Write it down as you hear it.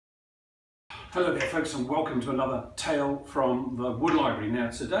Hello there folks, and welcome to another tale from the wood library. Now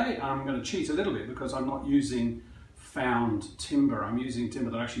today I'm going to cheat a little bit because I'm not using found timber, I'm using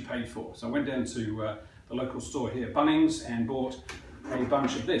timber that I actually paid for. So I went down to the local store here, Bunnings, and bought a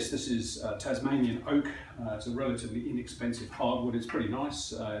bunch of this. This is Tasmanian Oak. It's a relatively inexpensive hardwood. It's pretty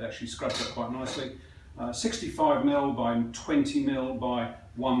nice. It actually scrubs up quite nicely. 65mm by 20mm by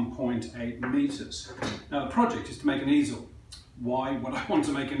 1.8 meters. Now the project is to make an easel. Why would I want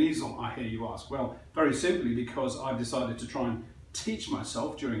to make an easel, I hear you ask? Well, very simply because I've decided to try and teach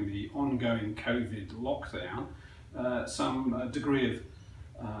myself during the ongoing COVID lockdown some degree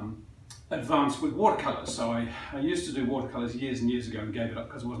of advance with watercolours. So I used to do watercolours years and years ago and gave it up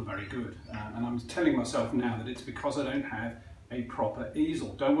because it wasn't very good. And I'm telling myself now that it's because I don't have a proper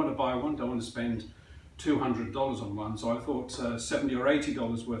easel. Don't want to buy one, don't want to spend $200 on one. So I thought $70 or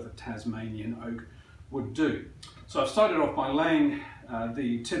 $80 worth of Tasmanian Oak would do. So I've started off by laying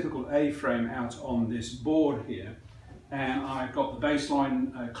the typical A-frame out on this board here, and I've got the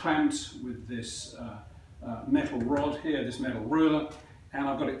baseline clamped with this metal rod here, this metal ruler, and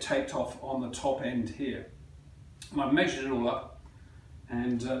I've got it taped off on the top end here. And I've measured it all up,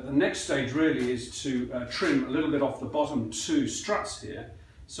 and the next stage really is to trim a little bit off the bottom two struts here,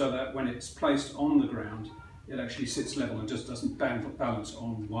 so that when it's placed on the ground it actually sits level and just doesn't balance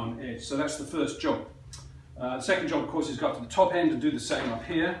on one edge. So that's the first job. The second job, of course, is go up to the top end and do the same up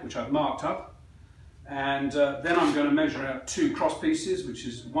here, which I've marked up. And then I'm going to measure out two cross pieces, which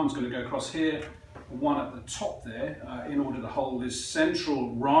is one's going to go across here, and one at the top there, in order to hold this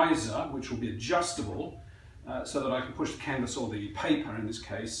central riser, which will be adjustable, so that I can push the canvas or the paper, in this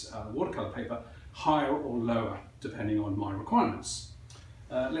case, watercolor paper, higher or lower, depending on my requirements.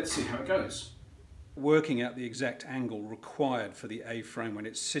 Let's see how it goes. Working out the exact angle required for the A-frame when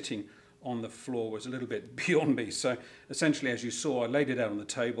it's sitting on the floor was a little bit beyond me. So essentially, as you saw, I laid it out on the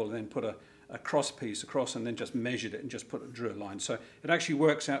table and then put a cross piece across and then just measured it and just drew a line. So it actually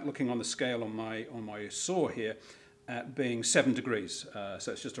works out, looking on the scale on my saw here, at being 7 degrees.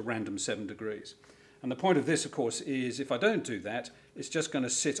 So it's just a random 7 degrees. And the point of this, of course, is if I don't do that, it's just going to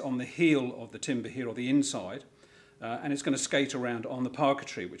sit on the heel of the timber here, or the inside, and it's going to skate around on the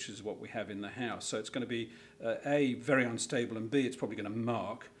parquetry, which is what we have in the house. So it's going to be A, very unstable, and B, it's probably going to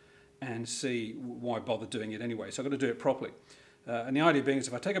mark, and see why bother doing it anyway. So I've got to do it properly. And the idea being is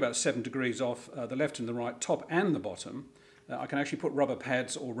if I take about 7 degrees off the left and the right, top and the bottom, I can actually put rubber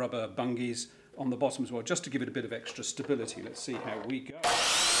pads or rubber bungees on the bottom as well, just to give it a bit of extra stability. Let's see how we go.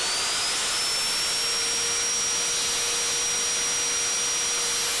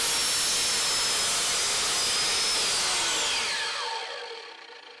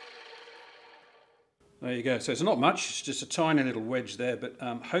 There you go. So it's not much, it's just a tiny little wedge there, but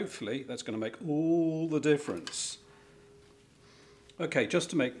hopefully that's going to make all the difference. Okay,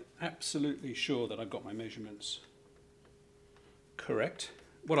 just to make absolutely sure that I've got my measurements correct,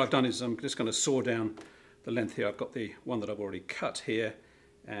 what I've done is I'm just going to saw down the length here. I've got the one that I've already cut here,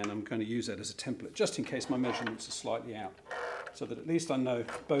 and I'm going to use that as a template, just in case my measurements are slightly out, so that at least I know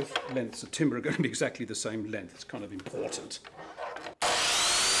both lengths of timber are going to be exactly the same length. It's kind of important.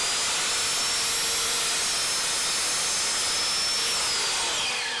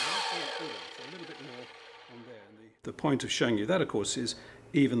 The point of showing you that, of course, is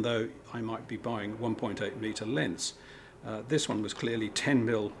even though I might be buying 1.8 metre lengths, this one was clearly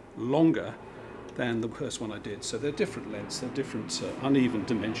 10mm longer than the first one I did. So they're different lengths, they're different uneven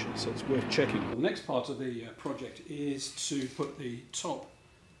dimensions, so it's worth checking. The next part of the project is to put the top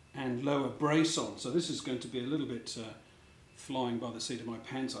and lower brace on. So this is going to be a little bit flying by the seat of my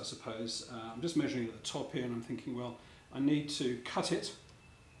pants, I suppose. I'm just measuring at the top here and I'm thinking, well, I need to cut it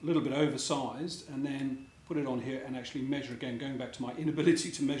a little bit oversized and then put it on here and actually measure again. Going back to my inability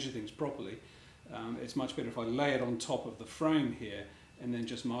to measure things properly, it's much better if I lay it on top of the frame here and then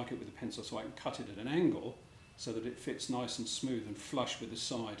just mark it with a pencil so I can cut it at an angle so that it fits nice and smooth and flush with the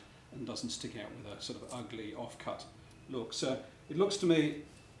side and doesn't stick out with a sort of ugly off-cut look. So it looks to me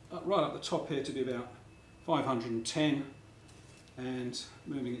right up the top here to be about 510, and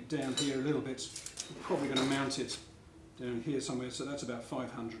moving it down here a little bit, I'm probably going to mount it down here somewhere, so that's about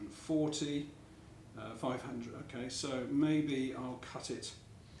 540. 500, okay, so maybe I'll cut it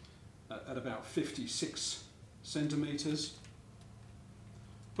at about 56 centimetres,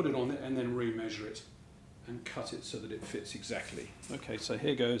 put it on there and then remeasure it and cut it so that it fits exactly. Okay, so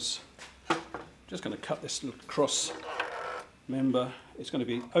here goes, just going to cut this little cross member. It's going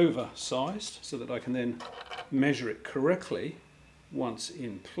to be oversized so that I can then measure it correctly once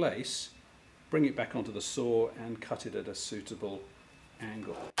in place, bring it back onto the saw and cut it at a suitable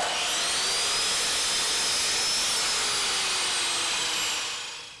angle.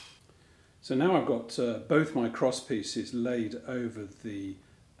 So now I've got both my cross pieces laid over the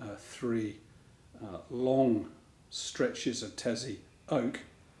three long stretches of Tassie oak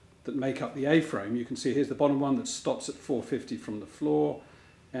that make up the A-frame. You can see here's the bottom one that stops at 450 from the floor,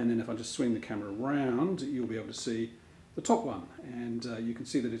 and then if I just swing the camera around, you'll be able to see the top one, and you can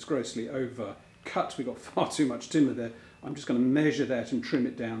see that it's grossly overcut. We've got far too much timber there. I'm just going to measure that and trim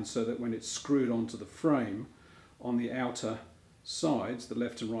it down so that when it's screwed onto the frame on the outer sides, the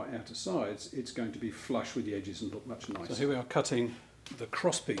left and right outer sides, it's going to be flush with the edges and look much nicer. So here we are cutting the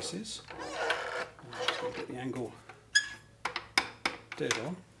cross pieces. I'm just going to get the angle dead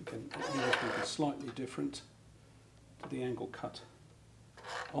on. Again, the angle will be slightly different to the angle cut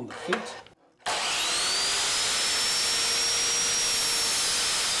on the feet.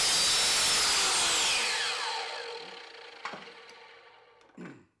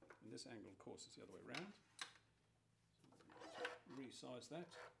 And this angle, of course, is the other way around. Resize that.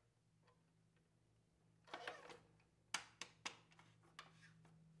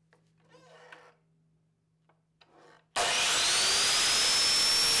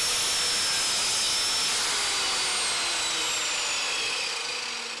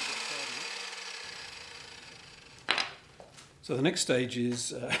 So the next stage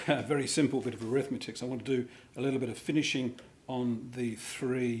is a very simple bit of arithmetic. So I want to do a little bit of finishing on the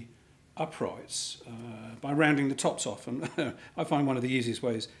three uprights by rounding the tops off. And I find one of the easiest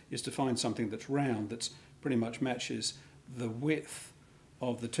ways is to find something that's round, that's pretty much matches the width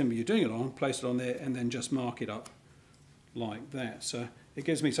of the timber you're doing it on, place it on there, and then just mark it up like that. So it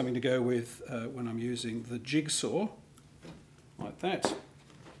gives me something to go with when I'm using the jigsaw, like that.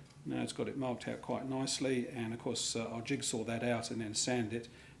 Now it's got it marked out quite nicely, and of course I'll jigsaw that out and then sand it,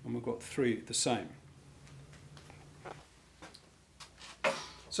 and we've got three the same.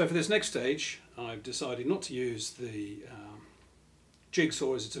 So for this next stage, I've decided not to use the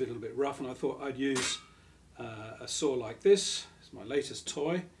jigsaw as it's a little bit rough, and I thought I'd use a saw like this. It's my latest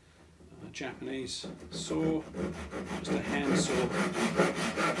toy, a Japanese saw, just a hand saw.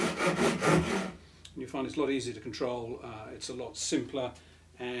 And you find it's a lot easier to control, it's a lot simpler,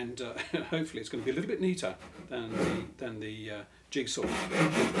 and hopefully it's going to be a little bit neater than the jigsaw.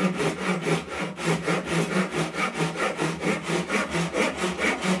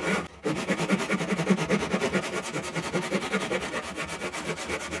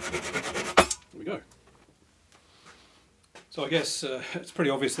 So I guess it's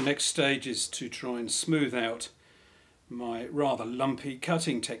pretty obvious the next stage is to try and smooth out my rather lumpy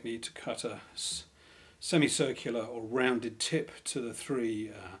cutting technique to cut a semicircular or rounded tip to the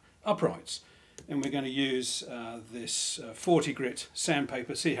three uprights. And we're going to use this 40 grit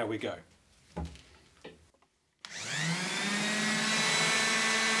sandpaper, see how we go.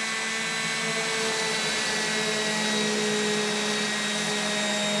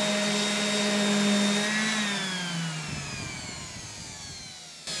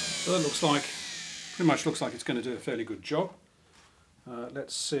 So that looks like, pretty much looks like it's going to do a fairly good job.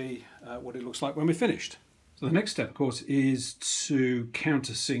 Let's see what it looks like when we're finished. So the next step, of course, is to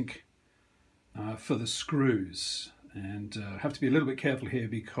countersink for the screws. And have to be a little bit careful here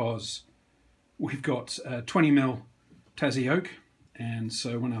because we've got 20mm Tassie oak, and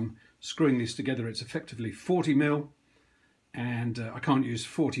so when I'm screwing these together it's effectively 40mm, and I can't use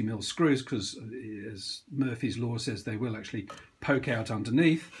 40mm screws because, as Murphy's law says, they will actually poke out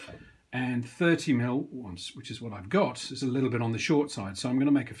underneath. And 30mm ones, which is what I've got, is a little bit on the short side. So I'm going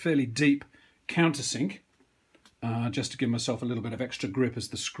to make a fairly deep countersink just to give myself a little bit of extra grip as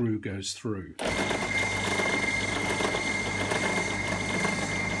the screw goes through.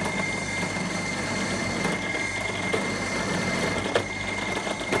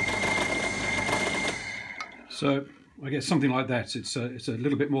 So I guess something like that. It's a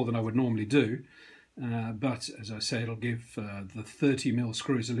little bit more than I would normally do. But as I say, it'll give the 30mm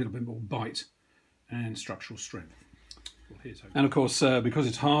screws a little bit more bite and structural strength. And of course, because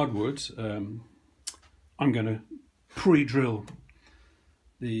it's hardwood, I'm going to pre-drill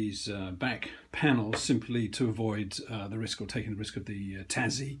these back panels simply to avoid the risk, or taking the risk of the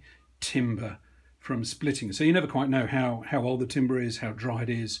Tassie timber from splitting. So you never quite know how old the timber is, how dry it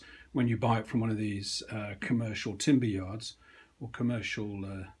is when you buy it from one of these commercial timber yards or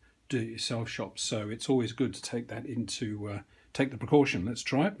commercial do-it-yourself shops. So it's always good to take that into take the precaution. Let's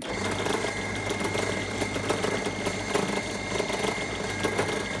try it.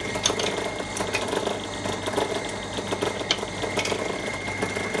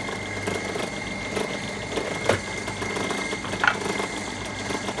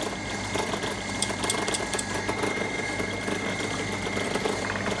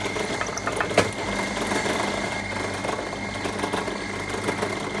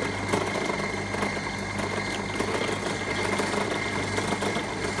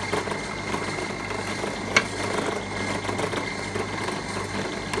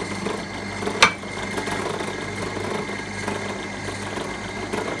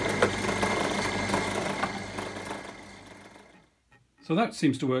 So that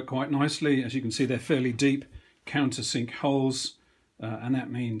seems to work quite nicely. As you can see, they're fairly deep countersink holes, and that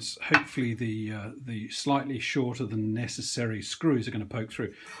means hopefully the slightly shorter than necessary screws are going to poke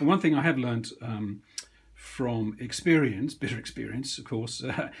through. And one thing I have learned from experience, bitter experience of course,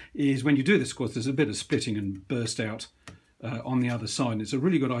 is when you do this, of course, there's a bit of splitting and burst out on the other side. And it's a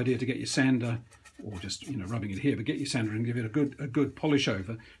really good idea to get your sander, or just, you know, rubbing it here, but get your sander and give it a good polish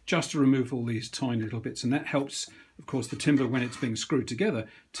over, just to remove all these tiny little bits. And that helps, of course, the timber, when it's being screwed together,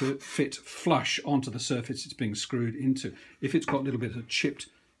 to fit flush onto the surface it's being screwed into. If it's got a little bit of chipped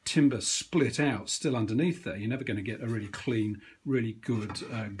timber split out still underneath there, you're never going to get a really clean, really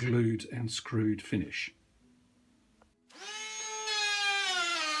good glued and screwed finish.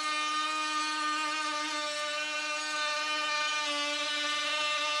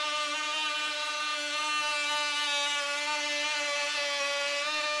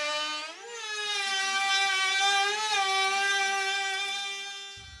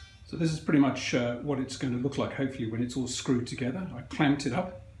 So this is pretty much what it's going to look like, hopefully, when it's all screwed together. I clamped it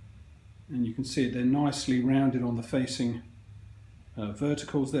up, and you can see it, they're nicely rounded on the facing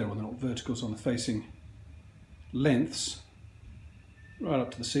verticals there, or they're not verticals, on the facing lengths, right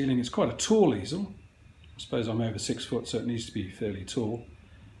up to the ceiling. It's quite a tall easel. I suppose I'm over 6 foot, so it needs to be fairly tall.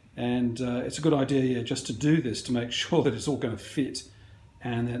 And it's a good idea just to do this, to make sure that it's all going to fit,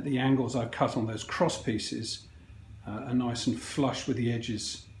 and that the angles I've cut on those cross pieces are nice and flush with the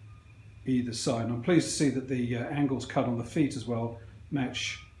edges either side. And I'm pleased to see that the angles cut on the feet as well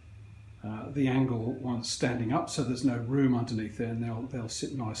match the angle once standing up, so there's no room underneath there, and they'll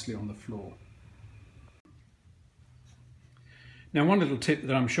sit nicely on the floor. Now, one little tip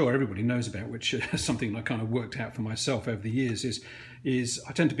that I'm sure everybody knows about, which is something I kind of worked out for myself over the years, is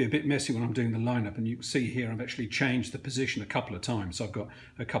I tend to be a bit messy when I'm doing the lineup, and you can see here I've actually changed the position a couple of times. So I've got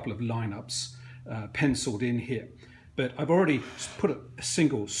a couple of lineups penciled in here. But I've already put a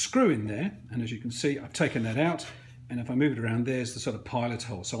single screw in there, and as you can see, I've taken that out, and if I move it around, there's the sort of pilot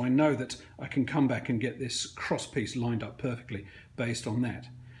hole. So I know that I can come back and get this cross piece lined up perfectly based on that.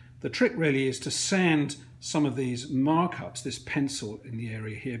 The trick really is to sand some of these markups, this pencil in the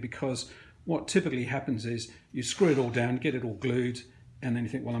area here, because what typically happens is you screw it all down, get it all glued, and then you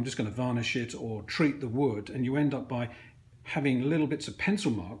think, well, I'm just going to varnish it or treat the wood, and you end up by having little bits of pencil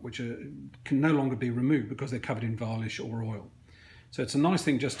mark which can no longer be removed because they're covered in varnish or oil. So it's a nice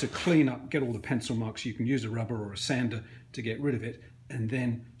thing just to clean up, get all the pencil marks. You can use a rubber or a sander to get rid of it, and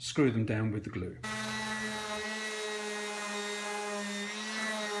then screw them down with the glue.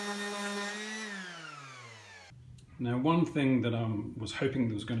 Now, one thing that I was hoping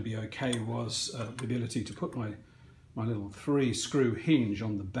that was going to be okay was the ability to put my little 3-screw hinge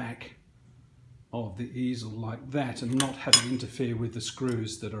on the back of the easel like that, and not have it interfere with the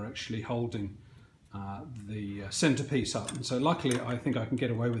screws that are actually holding the centerpiece up. And so luckily I think I can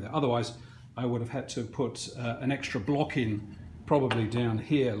get away with it. Otherwise I would have had to put an extra block in, probably down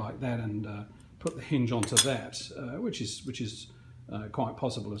here like that, and put the hinge onto that, which is quite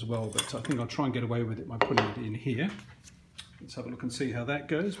possible as well, but I think I'll try and get away with it by putting it in here. Let's have a look and see how that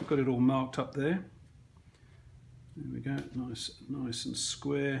goes. We've got it all marked up there. There we go, nice and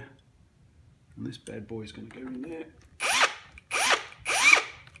square. And this bad boy is going to go in there.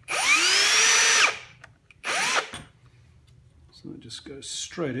 So it just goes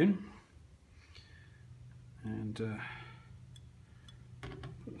straight in. And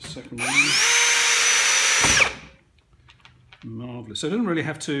put a second one in. Marvellous. So it doesn't really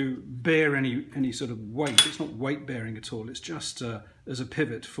have to bear any sort of weight. It's not weight bearing at all. It's just as a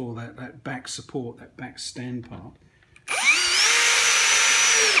pivot for that back support, that back stand part.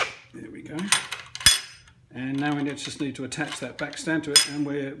 There we go. And now we just need to attach that back stand to it, and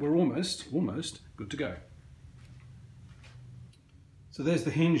we're almost good to go. So there's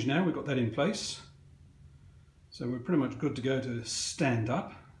the hinge now, we've got that in place. So we're pretty much good to go to stand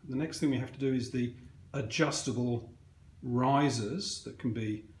up. The next thing we have to do is the adjustable risers that can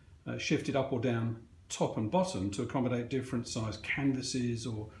be shifted up or down, top and bottom, to accommodate different size canvases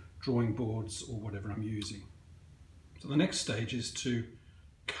or drawing boards or whatever I'm using. So the next stage is to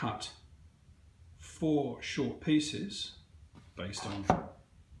cut 4 short pieces based on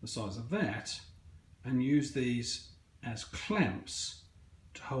the size of that, and use these as clamps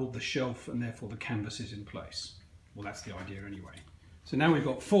to hold the shelf and therefore the canvases in place. Well, that's the idea anyway. So now we've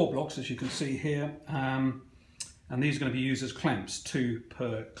got 4 blocks, as you can see here, and these are going to be used as clamps, 2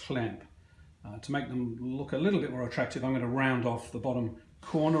 per clamp. To make them look a little bit more attractive, I'm going to round off the bottom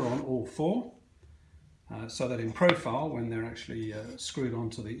corner on all 4. So that in profile, when they're actually screwed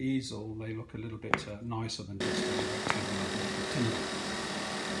onto the easel, they look a little bit nicer than just a rectangular block of timber.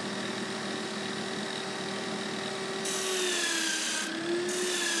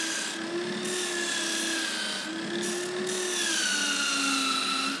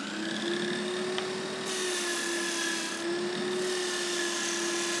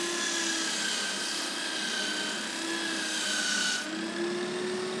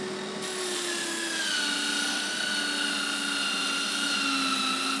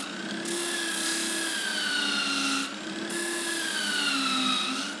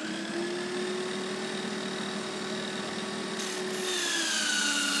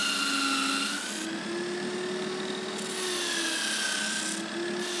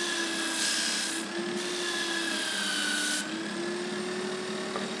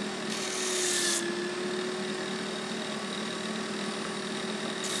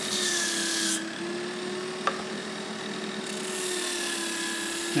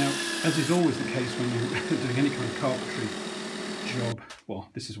 as is always the case when you're doing any kind of carpentry job, well,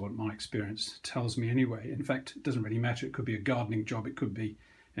 this is what my experience tells me anyway. In fact, it doesn't really matter. It could be a gardening job, it could be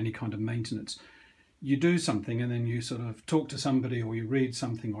any kind of maintenance. You do something and then you sort of talk to somebody, or you read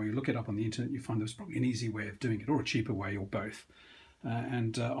something, or you look it up on the internet, you find there's probably an easy way of doing it, or a cheaper way, or both.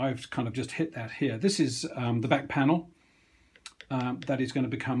 I've kind of just hit that here. This is the back panel that is going to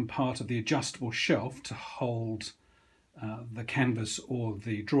become part of the adjustable shelf to hold the canvas or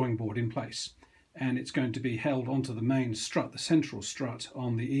the drawing board in place. And it's going to be held onto the main strut, the central strut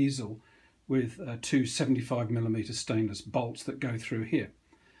on the easel, with two 75mm stainless bolts that go through here.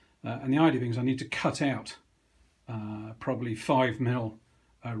 And the idea being is I need to cut out probably 5mm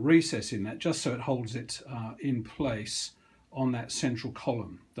recess in that, just so it holds it in place on that central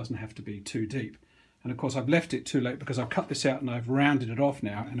column. Doesn't have to be too deep. And of course I've left it too late because I've cut this out and I've rounded it off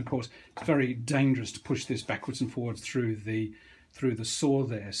now, and of course it's very dangerous to push this backwards and forwards through the saw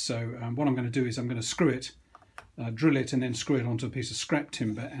there. So what I'm going to do is I'm going to screw it, drill it, and then screw it onto a piece of scrap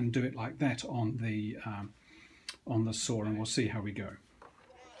timber and do it like that on the saw, and we'll see how we go.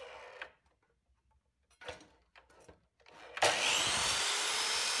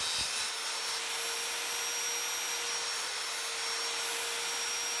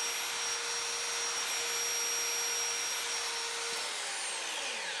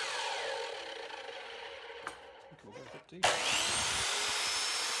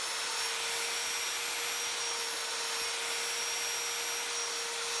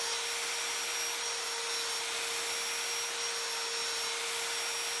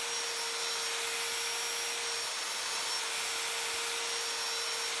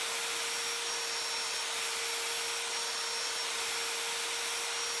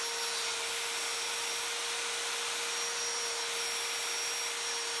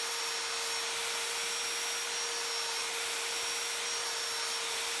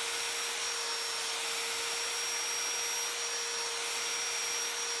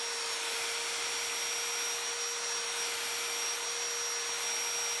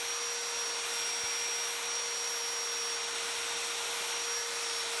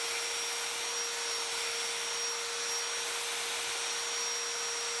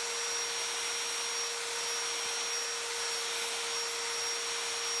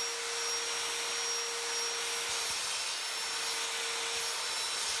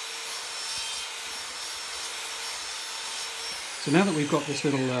 So now that we've got this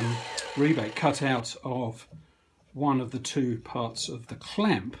little rebate cut out of one of the two parts of the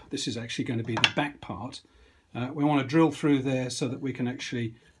clamp, this is actually going to be the back part. We want to drill through there so that we can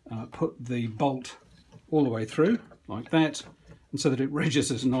actually put the bolt all the way through like that, and so that it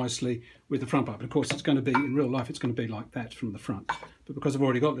registers nicely with the front part. But of course it's going to be, in real life, it's going to be like that from the front. But because I've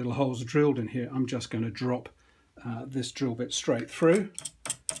already got little holes drilled in here, I'm just going to drop this drill bit straight through.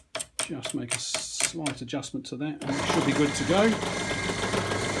 Just make a slight adjustment to that, and it should be good to go.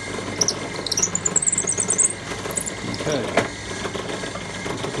 Okay,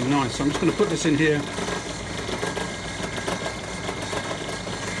 it's looking nice. So I'm just going to put this in here.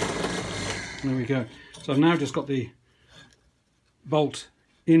 There we go. So I've now just got the bolt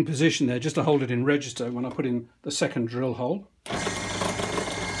in position there, just to hold it in register when I put in the second drill hole.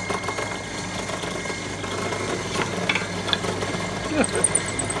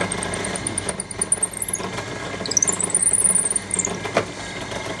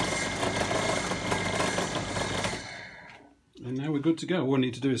 And now we're good to go. All we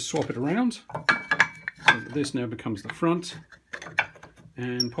need to do is swap it around. So that this now becomes the front,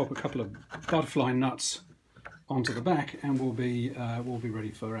 and pop a couple of butterfly nuts onto the back, and we'll be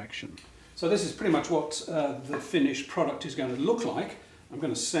ready for action. So this is pretty much what the finished product is going to look like. I'm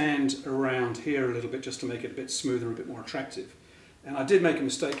going to sand around here a little bit just to make it a bit smoother and a bit more attractive. And I did make a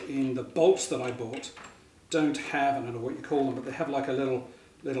mistake in the bolts that I bought. Don't have, I don't know what you call them, but they have like a little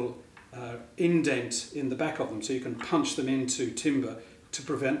indent in the back of them, so you can punch them into timber to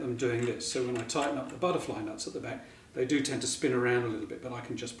prevent them doing this. So when I tighten up the butterfly nuts at the back, they do tend to spin around a little bit, but I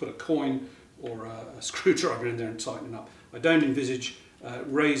can just put a coin or a screwdriver in there and tighten it up. I don't envisage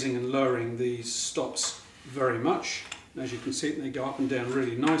raising and lowering these stops very much. As you can see, they go up and down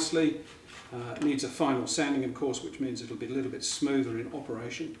really nicely. It needs a final sanding, of course, which means it'll be a little bit smoother in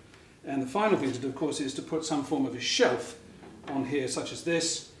operation. And the final thing to do, of course, is to put some form of a shelf on here, such as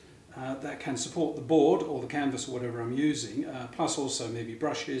this, that can support the board or the canvas or whatever I'm using, plus also maybe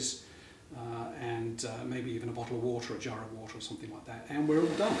brushes and maybe even a bottle of water, a jar of water or something like that. And we're all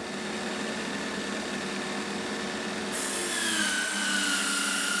done.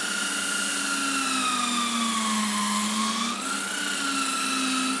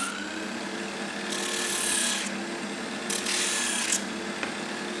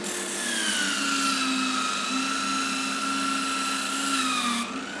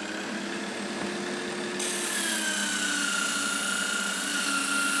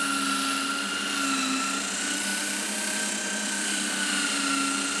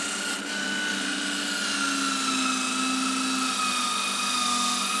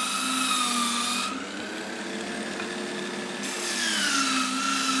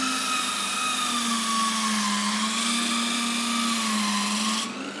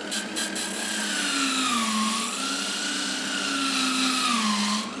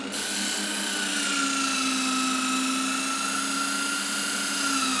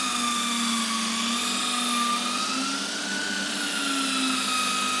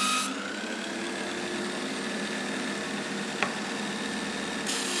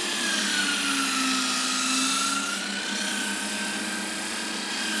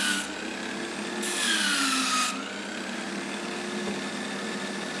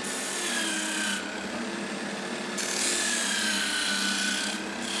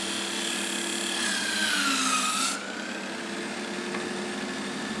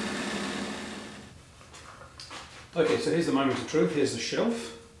 Okay, so here's the moment of truth. Here's the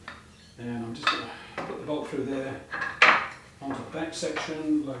shelf, and I'm just going to put the bolt through there onto the back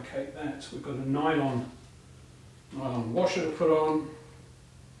section, locate that. We've got a nylon washer to put on,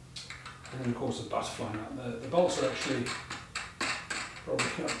 and then of course a butterfly nut. The bolts are actually probably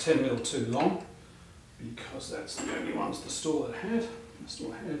about 10mm too long, because that's the only ones the store had,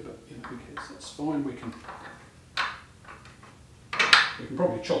 but in any case that's fine. We can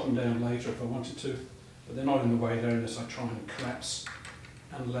probably chop them down later if I wanted to, but they're not in the way there unless I try and collapse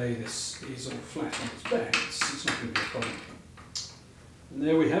and lay this easel flat on its back. It's not going to be a problem. And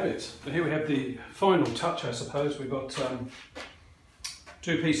there we have it. So here we have the final touch, I suppose. We've got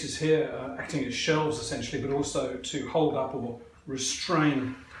two pieces here acting as shelves essentially, but also to hold up or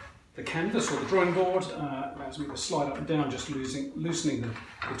restrain the canvas or the drawing board. Allows me to slide up and down, just loosening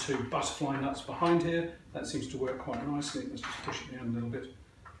the two butterfly nuts behind here. That seems to work quite nicely. Let's just push it down a little bit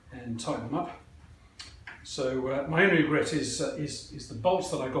and tighten them up. So my only regret is the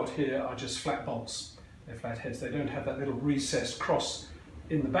bolts that I got here are just flat bolts. They're flat heads. They don't have that little recessed cross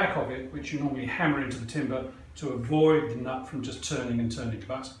in the back of it, which you normally hammer into the timber to avoid the nut from just turning and turning.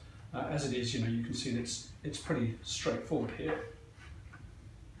 But as it is, you can see that it's pretty straightforward here,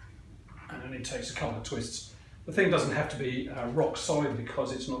 and only takes a couple of twists. The thing doesn't have to be rock solid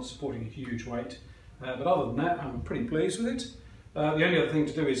because it's not supporting a huge weight. But other than that, I'm pretty pleased with it. The only other thing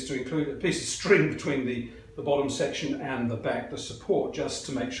to do is to include a piece of string between the bottom section and the back, the support, just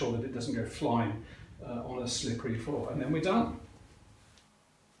to make sure that it doesn't go flying on a slippery floor. And then we're done.